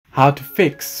How to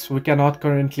fix we cannot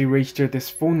currently register this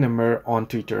phone number on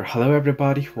Twitter. Hello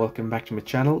everybody, welcome back to my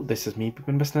channel. This is me,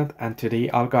 Bipin Basnath, and today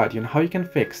I'll guide you on how you can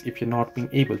fix if you're not being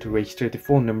able to register the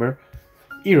phone number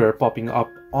error popping up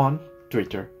on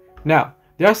Twitter. Now,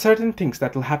 there are certain things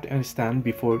that you'll have to understand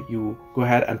before you go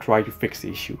ahead and try to fix the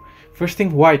issue. First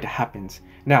thing, why it happens.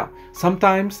 Now,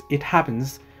 sometimes it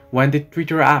happens when the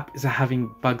Twitter app is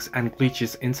having bugs and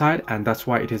glitches inside, and that's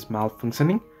why it is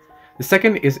malfunctioning. The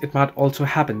second is it might also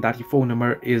happen that your phone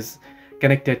number is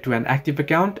connected to an active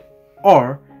account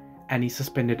or any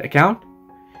suspended account.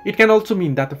 It can also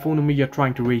mean that the phone number you're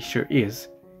trying to register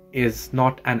is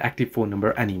not an active phone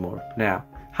number anymore. Now,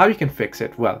 how you can fix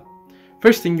it? Well,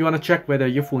 first thing, you want to check whether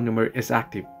your phone number is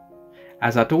active.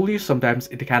 As I told you, sometimes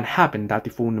it can happen that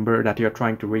the phone number that you're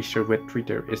trying to register with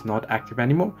Twitter is not active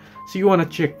anymore. So you want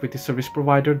to check with the service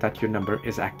provider that your number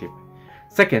is active.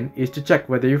 Second is to check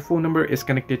whether your phone number is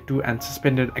connected to an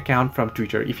suspended account from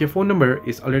Twitter. If your phone number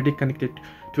is already connected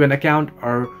to an account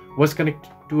or was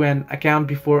connected to an account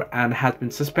before and has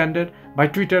been suspended by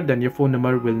Twitter, then your phone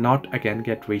number will not again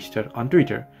get registered on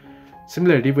Twitter.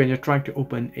 Similarly, when you're trying to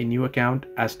open a new account,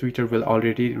 as Twitter will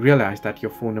already realize that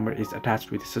your phone number is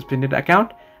attached with a suspended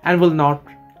account and will not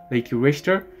let you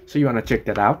register, so you want to check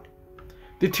that out.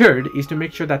 The third is to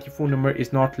make sure that your phone number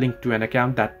is not linked to an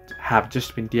account that have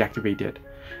just been deactivated.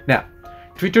 Now,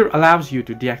 Twitter allows you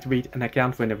to deactivate an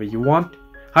account whenever you want.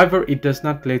 However, it does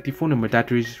not let the phone number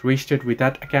that is registered with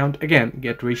that account again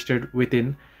get registered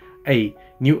within a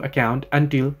new account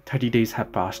until 30 days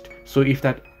have passed. So if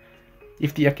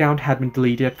the account had been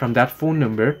deleted from that phone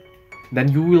number,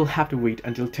 then you will have to wait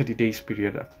until 30 days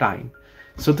period of time.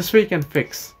 So this way you can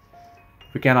fix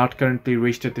we cannot currently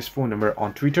register this phone number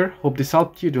on Twitter. Hope this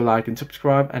helped you. Do like and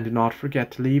subscribe, and do not forget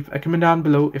to leave a comment down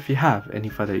below if you have any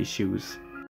further issues.